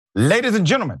Ladies and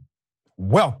gentlemen,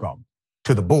 welcome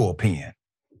to the Bullpen.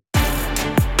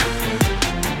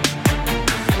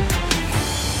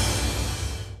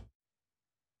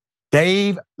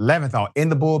 Dave Leventhal in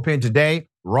the Bullpen today.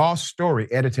 Raw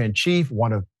Story, editor-in-chief,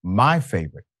 one of my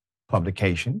favorite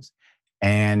publications.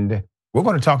 And we're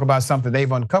going to talk about something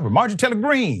they've uncovered. Marjorie Taylor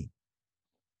Greene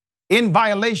in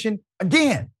violation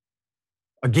again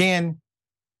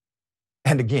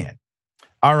and again.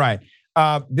 All right.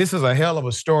 This is a hell of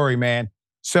a story, man.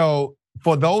 So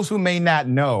for those who may not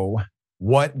know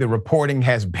what the reporting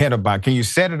has been about, can you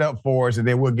set it up for us and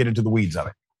then we'll get into the weeds of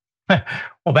it?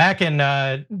 Well, back in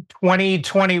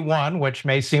 2021, which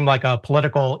may seem like a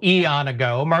political eon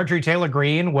ago, Marjorie Taylor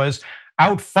Greene was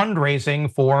out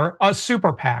fundraising for a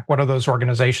super PAC, one of those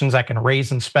organizations that can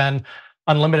raise and spend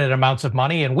unlimited amounts of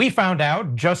money. And we found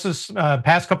out just this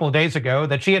past couple of days ago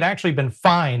that she had actually been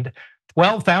fined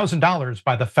 $12,000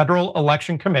 by the Federal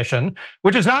Election Commission,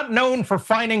 which is not known for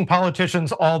fining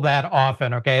politicians all that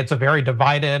often, okay? It's a very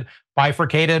divided,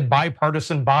 bifurcated,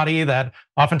 bipartisan body that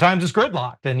oftentimes is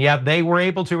gridlocked, and yet they were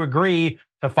able to agree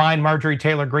to fine Marjorie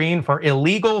Taylor Greene for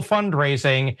illegal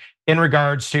fundraising in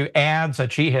regards to ads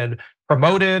that she had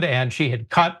promoted and she had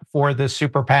cut for this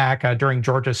super PAC during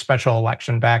Georgia's special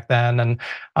election back then. And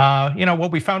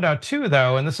what we found out too,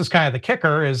 though, and this is kind of the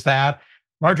kicker, is that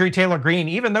Marjorie Taylor Greene,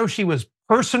 even though she was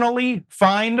personally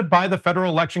fined by the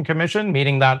Federal Election Commission,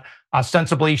 meaning that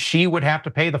ostensibly she would have to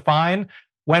pay the fine,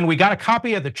 when we got a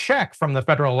copy of the check from the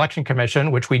Federal Election Commission,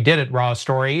 which we did at Raw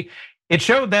Story, it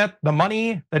showed that the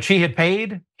money that she had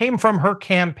paid came from her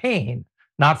campaign,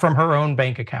 not from her own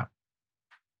bank account.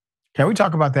 Can we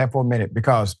talk about that for a minute?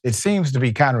 Because it seems to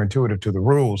be counterintuitive to the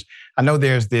rules. I know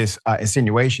there's this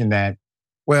insinuation that,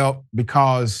 well,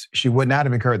 because she would not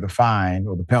have incurred the fine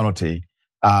or the penalty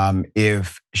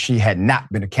if she had not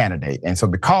been a candidate. And so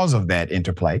because of that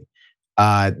interplay,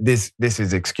 this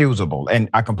is excusable. And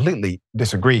I completely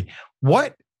disagree.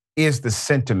 What is the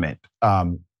sentiment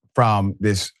from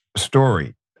this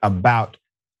story about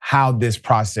how this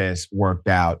process worked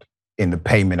out in the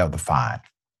payment of the fine?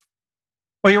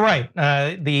 Well, you're right.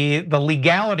 The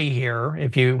legality here,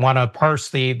 if you want to parse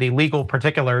the legal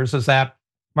particulars, is that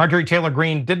Marjorie Taylor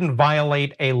Greene didn't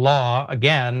violate a law,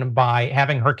 again, by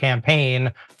having her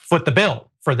campaign foot the bill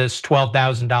for this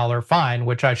 $12,000 fine,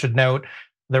 which I should note,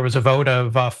 there was a vote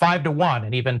of 5-1,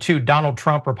 and even 2 Donald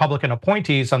Trump Republican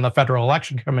appointees on the Federal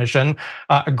Election Commission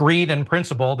agreed in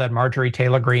principle that Marjorie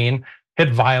Taylor Greene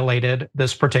had violated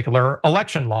this particular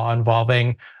election law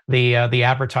involving the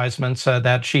advertisements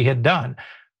that she had done.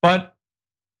 But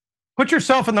put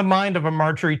yourself in the mind of a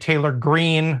Marjorie Taylor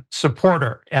Greene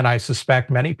supporter, and I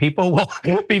suspect many people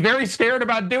will be very scared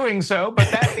about doing so. But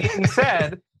that being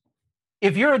said,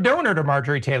 if you're a donor to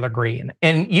Marjorie Taylor Greene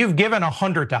and you've given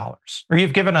 $100 or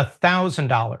you've given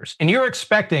 $1,000 and you're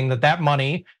expecting that that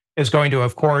money is going to,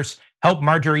 of course, help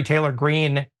Marjorie Taylor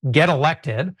Greene get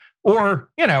elected, or,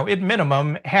 at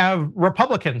minimum, have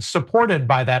Republicans supported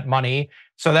by that money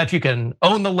so that you can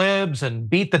own the libs and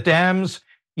beat the Dems,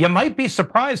 you might be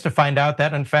surprised to find out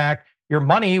that, in fact, your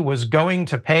money was going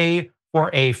to pay for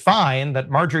a fine that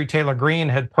Marjorie Taylor Greene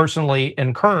had personally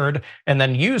incurred and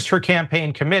then used her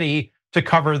campaign committee to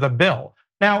cover the bill.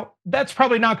 Now, that's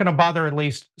probably not going to bother at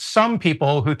least some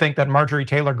people who think that Marjorie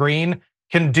Taylor Greene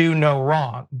can do no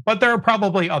wrong. But there are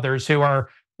probably others who are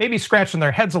maybe scratching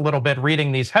their heads a little bit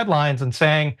reading these headlines and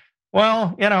saying,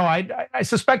 well, I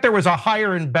suspect there was a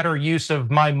higher and better use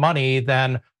of my money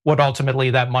than what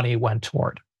ultimately that money went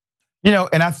toward.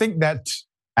 And I think that's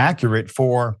accurate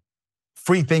for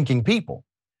free-thinking people.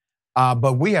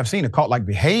 But we have seen a cult-like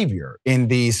behavior in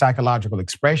the psychological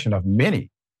expression of many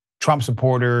Trump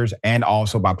supporters and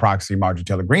also by proxy Marjorie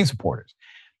Taylor Greene supporters.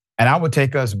 And I would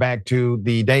take us back to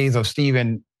the days of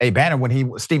Stephen Bannon when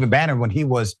he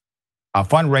was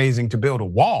fundraising to build a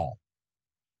wall,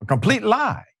 a complete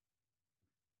lie.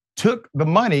 Took the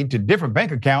money to different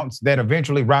bank accounts that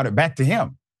eventually routed back to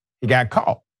him. He got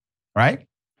caught, right?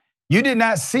 You did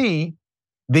not see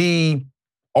the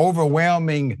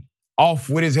overwhelming off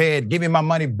with his head, give me my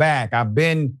money back, I've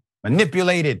been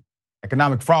manipulated,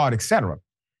 economic fraud, etc.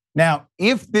 Now,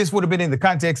 if this would have been in the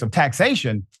context of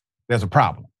taxation, there's a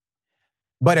problem.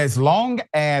 But as long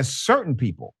as certain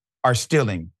people are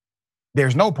stealing,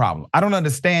 there's no problem. I don't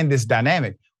understand this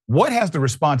dynamic. What has the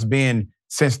response been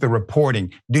since the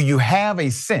reporting? Do you have a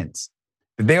sense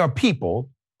that there are people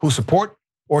who support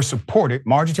or supported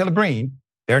Marjorie Taylor Greene?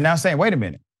 They're now saying, wait a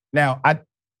minute. Now,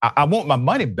 I want my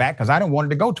money back because I don't want it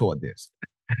to go toward this.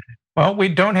 Well, we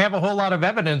don't have a whole lot of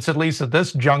evidence, at least at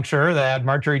this juncture, that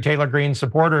Marjorie Taylor Greene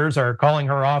supporters are calling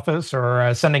her office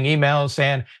or sending emails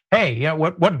saying, hey,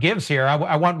 what gives here?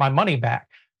 I want my money back.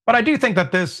 But I do think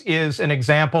that this is an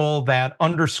example that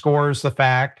underscores the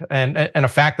fact, and a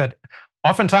fact that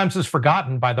oftentimes is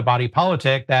forgotten by the body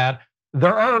politic, that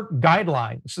there are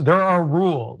guidelines, there are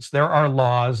rules, there are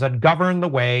laws that govern the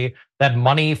way that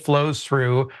money flows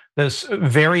through this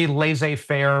very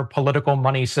laissez-faire political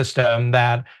money system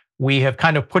that we have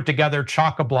kind of put together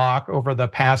chock-a-block over the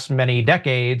past many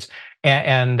decades.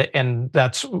 And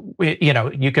that's,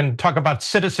 you can talk about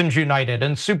Citizens United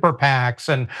and super PACs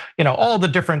and all the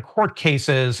different court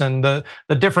cases and the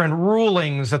different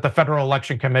rulings at the Federal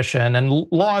Election Commission and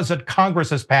laws that Congress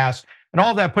has passed and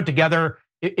all that put together.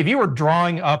 If you were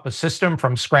drawing up a system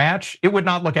from scratch, it would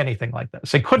not look anything like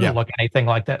this. It couldn't look anything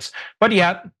like this. But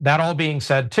yet, that all being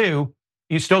said too,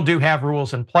 you still do have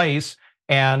rules in place,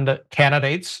 and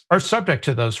candidates are subject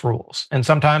to those rules. And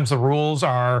sometimes the rules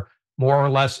are more or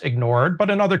less ignored, but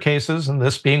in other cases, and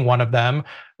this being one of them,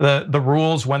 the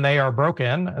rules, when they are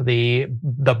broken, the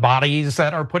bodies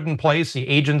that are put in place, the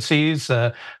agencies,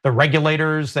 the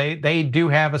regulators, they do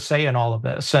have a say in all of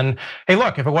this. And hey,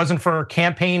 look, if it wasn't for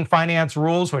campaign finance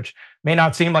rules, which may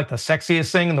not seem like the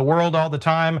sexiest thing in the world all the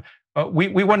time, we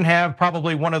wouldn't have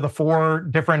probably one of the 4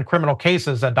 different criminal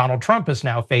cases that Donald Trump is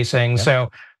now facing.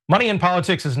 So money in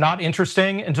politics is not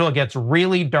interesting until it gets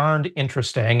really darned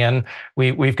interesting. And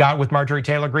we've got, with Marjorie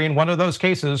Taylor Greene, one of those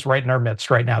cases right in our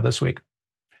midst right now this week.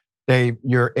 Dave,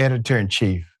 you're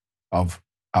editor-in-chief of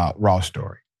Raw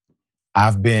Story.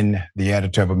 I've been the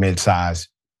editor of a mid-sized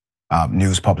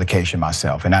news publication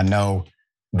myself, and I know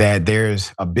that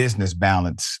there's a business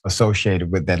balance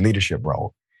associated with that leadership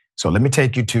role. So let me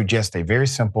take you to just a very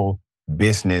simple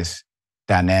business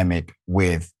dynamic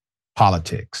with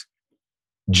politics.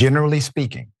 Generally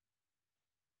speaking,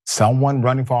 someone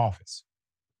running for office,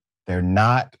 they're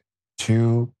not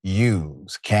to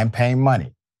use campaign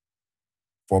money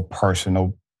for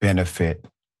personal benefit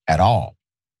at all.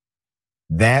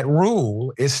 That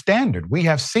rule is standard. We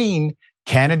have seen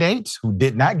candidates who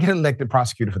did not get elected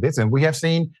prosecuted for this, and we have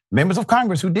seen members of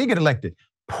Congress who did get elected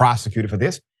prosecuted for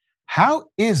this. How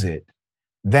is it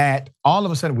that all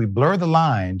of a sudden we blur the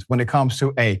lines when it comes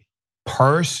to a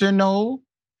personal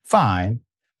fine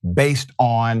based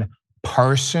on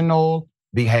personal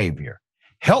behavior?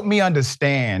 Help me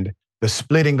understand the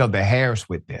splitting of the hairs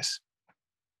with this.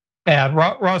 Yeah,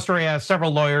 Raw Story asked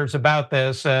several lawyers about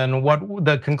this, and what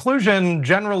the conclusion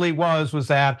generally was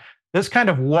that this kind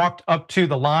of walked up to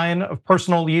the line of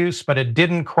personal use, but it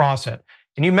didn't cross it.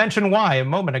 And you mentioned why a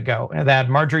moment ago, that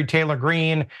Marjorie Taylor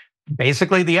Greene,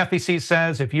 basically the FEC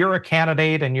says if you're a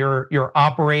candidate and you're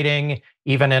operating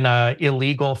even in a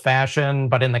illegal fashion,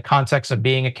 but in the context of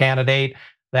being a candidate,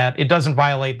 that it doesn't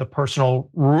violate the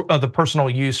personal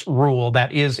use rule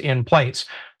that is in place.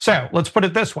 So let's put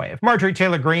it this way: if Marjorie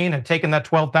Taylor Greene had taken that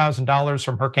 $12,000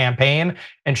 from her campaign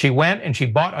and she went and she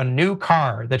bought a new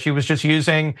car that she was just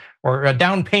using, or a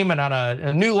down payment on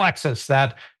a new Lexus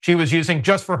that she was using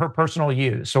just for her personal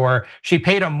use, or she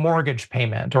paid a mortgage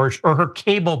payment, or her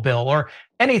cable bill, or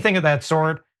anything of that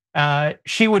sort,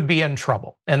 she would be in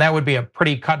trouble. And that would be a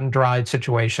pretty cut and dried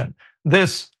situation.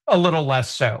 This, a little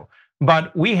less so.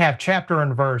 But we have chapter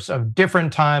and verse of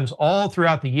different times all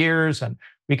throughout the years, and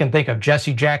we can think of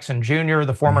Jesse Jackson Jr.,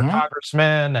 the former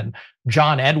congressman, and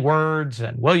John Edwards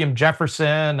and William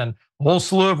Jefferson, and a whole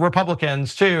slew of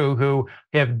Republicans too, who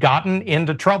have gotten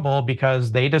into trouble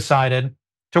because they decided,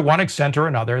 to one extent or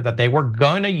another, that they were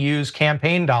going to use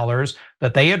campaign dollars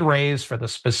that they had raised for the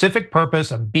specific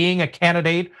purpose of being a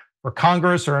candidate for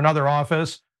Congress or another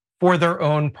office for their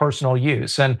own personal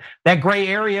use. And that gray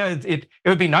area, it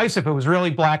would be nice if it was really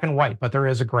black and white, but there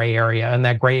is a gray area, and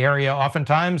that gray area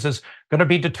oftentimes is going to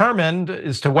be determined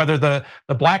as to whether the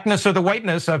blackness or the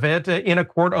whiteness of it in a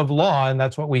court of law, and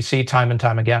that's what we see time and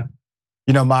time again.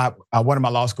 You know, one of my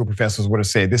law school professors would have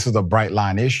said this is a bright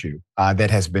line issue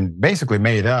that has been basically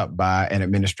made up by an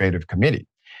administrative committee.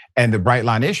 And the bright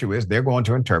line issue is they're going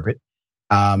to interpret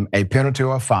a penalty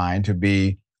or a fine to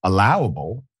be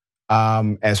allowable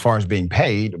as far as being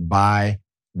paid by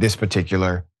this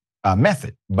particular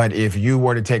method. But if you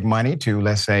were to take money to,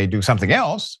 let's say, do something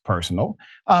else personal,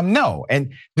 no.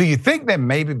 And do you think that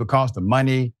maybe because the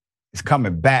money is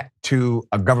coming back to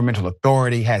a governmental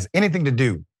authority has anything to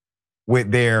do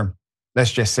with their,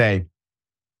 let's just say,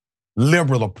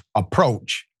 liberal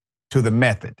approach to the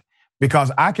method?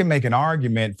 Because I can make an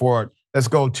argument for, let's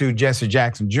go to Jesse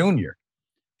Jackson Jr.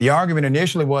 The argument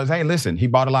initially was, hey, listen, he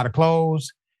bought a lot of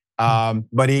clothes,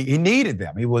 but he needed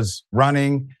them. He was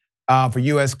running for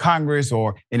US Congress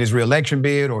or in his reelection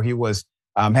bid, or he was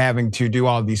having to do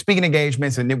all these speaking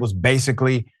engagements, and it was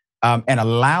basically an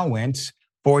allowance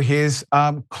for his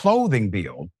clothing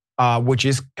bill. which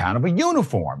is kind of a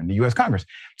uniform in the U.S. Congress.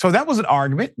 So that was an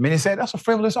argument. Many said that's a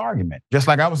frivolous argument. Just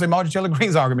like I would say Marjorie Taylor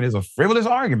Greene's argument is a frivolous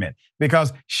argument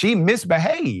because she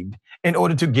misbehaved in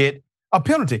order to get a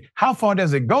penalty. How far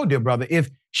does it go, dear brother? If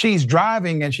she's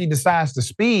driving and she decides to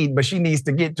speed, but she needs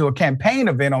to get to a campaign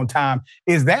event on time,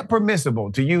 is that permissible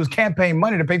to use campaign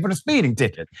money to pay for the speeding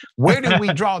ticket? Where do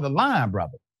we draw the line,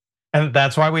 brother? And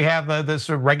that's why we have this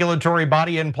regulatory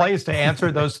body in place to answer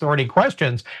those thorny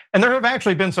questions. And there have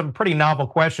actually been some pretty novel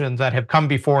questions that have come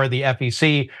before the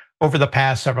FEC over the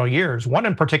past several years. One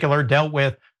in particular dealt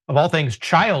with, of all things,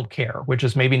 childcare, which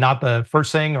is maybe not the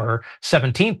first thing or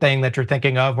 17th thing that you're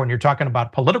thinking of when you're talking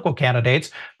about political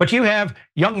candidates, but you have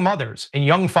young mothers and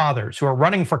young fathers who are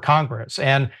running for Congress,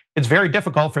 and it's very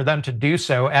difficult for them to do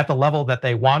so at the level that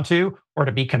they want to or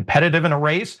to be competitive in a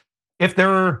race if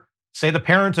they're, say, the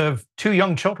parent of 2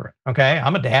 young children. Okay,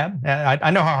 I'm a dad.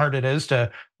 I know how hard it is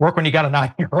to work when you got a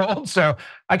 9-year-old, so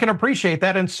I can appreciate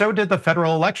that. And so did the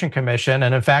Federal Election Commission.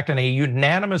 And in fact, in a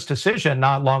unanimous decision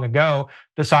not long ago,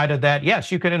 decided that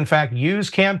yes, you could in fact use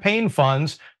campaign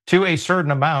funds to a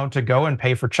certain amount to go and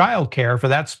pay for childcare for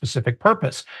that specific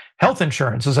purpose. Health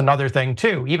insurance is another thing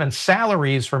too. Even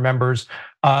salaries for members,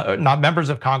 not members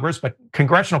of Congress, but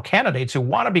congressional candidates who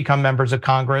want to become members of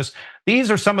Congress.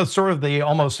 These are some of sort of the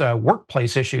almost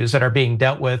workplace issues that are being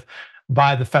dealt with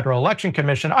by the Federal Election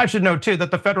Commission. I should note too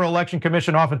that the Federal Election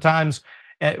Commission oftentimes,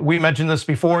 we mentioned this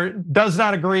before, does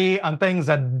not agree on things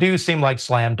that do seem like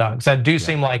slam dunks, that do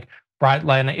seem like bright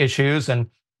line issues. And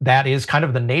that is kind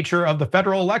of the nature of the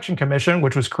Federal Election Commission,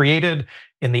 which was created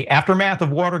in the aftermath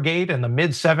of Watergate in the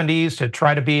mid-70s to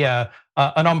try to be an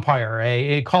umpire,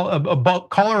 a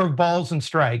caller of balls and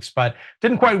strikes, but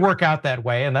didn't quite work out that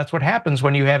way. And that's what happens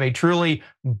when you have a truly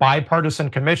bipartisan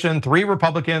commission, 3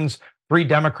 Republicans, 3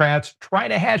 Democrats, trying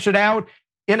to hash it out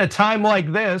in a time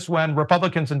like this when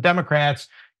Republicans and Democrats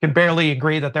can barely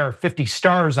agree that there are 50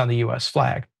 stars on the US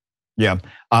flag. Yeah,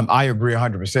 I agree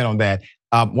 100% on that.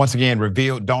 Once again,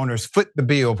 revealed donors foot the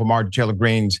bill for Marjorie Taylor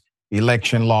Greene's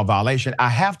election law violation. I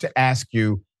have to ask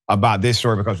you about this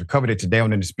story because we covered it today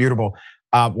on Indisputable.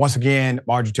 Once again,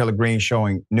 Marjorie Taylor Greene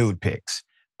showing nude pics.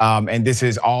 And this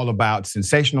is all about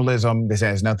sensationalism. This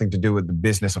has nothing to do with the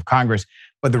business of Congress.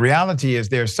 But the reality is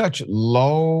there's such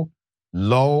low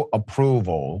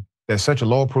approval. There's such a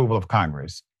low approval of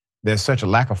Congress. There's such a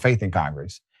lack of faith in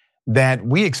Congress that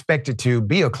we expect it to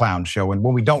be a clown show. And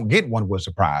when we don't get one, we're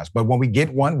surprised. But when we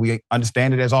get one, we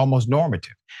understand it as almost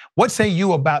normative. What say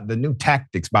you about the new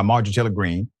tactics by Marjorie Taylor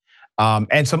Greene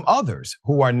and some others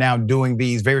who are now doing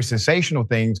these very sensational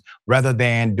things rather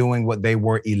than doing what they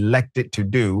were elected to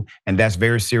do? And that's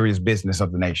very serious business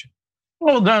of the nation.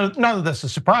 Well, none of this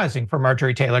is surprising for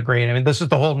Marjorie Taylor Greene. I mean, this is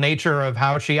the whole nature of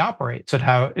how she operates and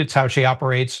how she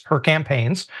operates her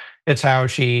campaigns. It's how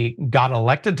she got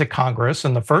elected to Congress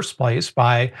in the first place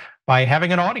by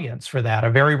having an audience for that,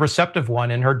 a very receptive one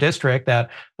in her district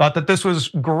that thought that this was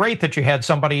great that you had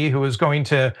somebody who was going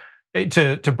to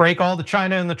break all the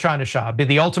China in the China shop, be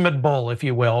the ultimate bull, if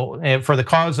you will, for the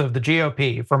cause of the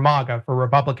GOP, for MAGA, for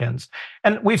Republicans.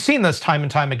 And we've seen this time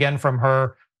and time again from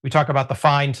her. We talk about the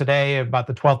fine today, about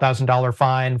the $12,000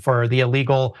 fine for the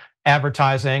illegal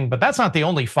advertising, but that's not the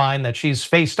only fine that she's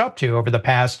faced up to over the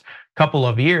past couple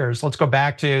of years. Let's go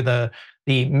back to the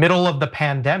middle of the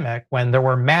pandemic when there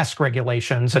were mask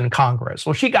regulations in Congress.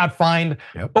 Well, she got fined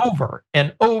over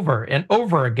and over and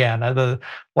over again. The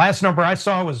last number I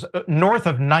saw was north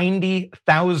of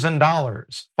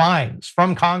 $90,000 fines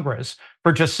from Congress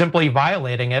for just simply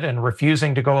violating it and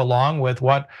refusing to go along with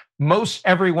what most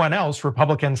everyone else,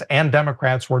 Republicans and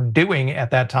Democrats, were doing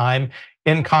at that time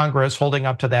in Congress, holding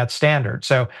up to that standard.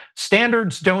 So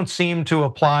standards don't seem to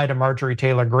apply to Marjorie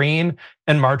Taylor Greene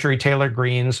and Marjorie Taylor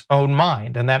Greene's own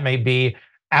mind. And that may be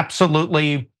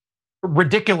absolutely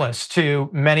ridiculous to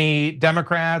many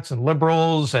Democrats and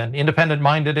liberals and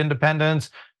independent-minded independents.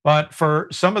 But for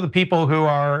some of the people who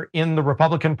are in the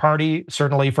Republican Party,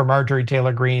 certainly for Marjorie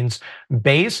Taylor Greene's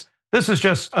base, this is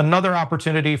just another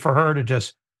opportunity for her to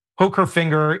just poke her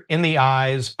finger in the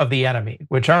eyes of the enemy,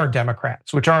 which are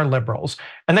Democrats, which are liberals.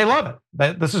 And they love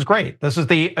it. This is great. This is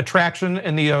the attraction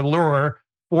and the allure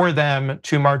for them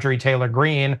to Marjorie Taylor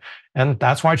Greene. And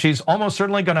that's why she's almost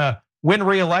certainly gonna win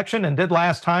re-election and did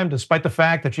last time, despite the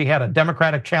fact that she had a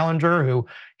Democratic challenger who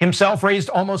himself raised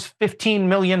almost $15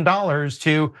 million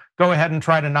to go ahead and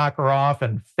try to knock her off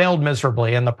and failed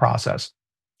miserably in the process.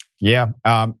 Yeah,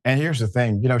 and here's the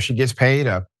thing, she gets paid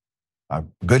a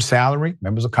good salary.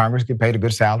 Members of Congress get paid a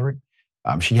good salary.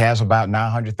 She has about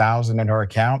 $900,000 in her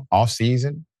account off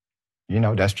season.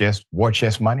 That's just war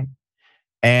chest money.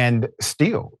 And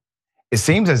still, it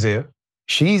seems as if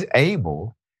she's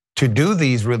able to do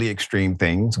these really extreme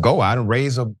things, go out and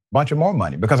raise a bunch of more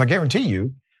money. Because I guarantee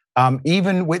you,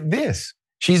 even with this,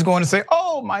 she's going to say,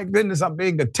 oh my goodness, I'm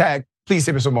being attacked. Please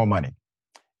send me some more money.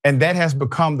 And that has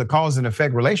become the cause and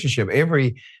effect relationship.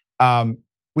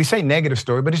 We say negative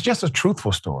story, but it's just a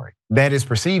truthful story that is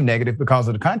perceived negative because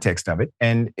of the context of it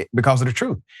and because of the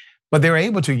truth. But they're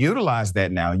able to utilize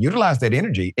that now, utilize that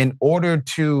energy in order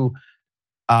to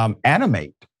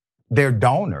animate their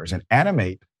donors and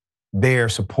animate their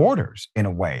supporters in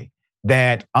a way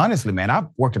that, honestly, man, I've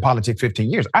worked in politics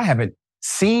 15 years. I haven't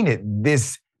seen it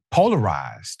this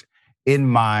polarized in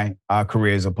my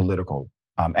career as a political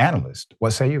analyst.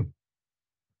 What say you?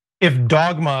 If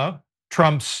dogma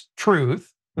trumps truth,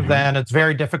 then it's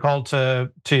very difficult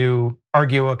to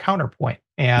argue a counterpoint.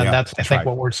 And that's I think right.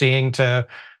 what we're seeing to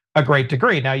a great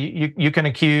degree. Now, you can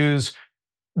accuse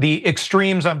the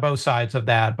extremes on both sides of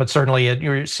that, but certainly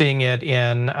you're seeing it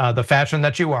in the fashion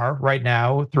that you are right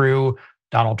now through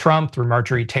Donald Trump, through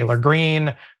Marjorie Taylor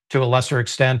Greene, to a lesser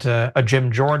extent a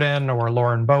Jim Jordan or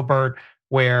Lauren Boebert,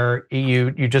 where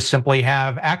you just simply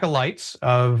have acolytes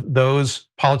of those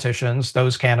politicians,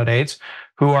 those candidates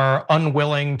who are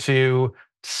unwilling to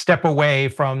step away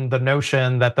from the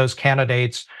notion that those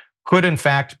candidates could in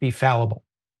fact be fallible.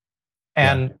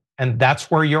 And that's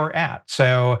where you're at.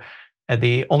 So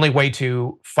the only way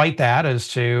to fight that is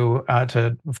to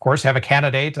of course have a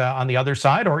candidate on the other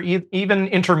side, or even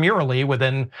intramurally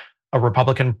within a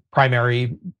Republican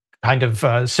primary kind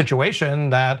of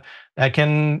situation that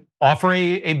can offer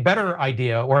a better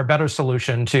idea or a better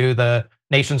solution to the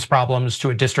nation's problems,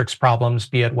 to a district's problems,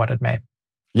 be it what it may.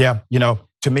 Yeah,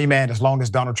 to me, man, as long as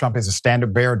Donald Trump is a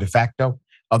standard bearer de facto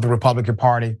of the Republican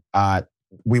Party,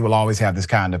 we will always have this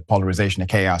kind of polarization and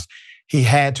chaos. He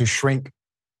had to shrink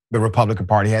the Republican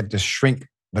Party, he had to shrink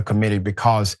the committee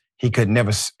because he could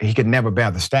never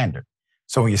bear the standard.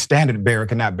 So when your standard bearer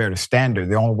cannot bear the standard,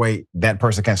 the only way that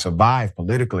person can survive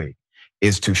politically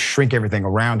is to shrink everything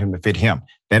around him to fit him.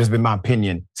 That has been my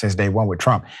opinion since day one with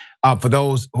Trump. For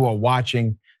those who are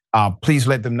watching, please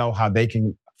let them know how they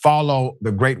can follow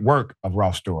the great work of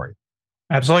Raw Story.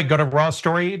 Absolutely. Go to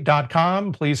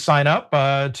rawstory.com. Please sign up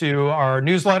to our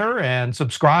newsletter and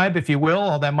subscribe, if you will.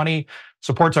 All that money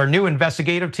supports our new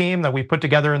investigative team that we put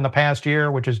together in the past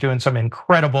year, which is doing some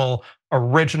incredible,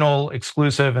 original,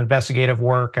 exclusive investigative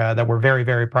work that we're very,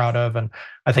 very proud of. And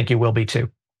I think you will be too.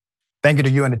 Thank you to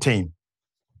you and the team.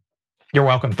 You're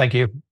welcome. Thank you.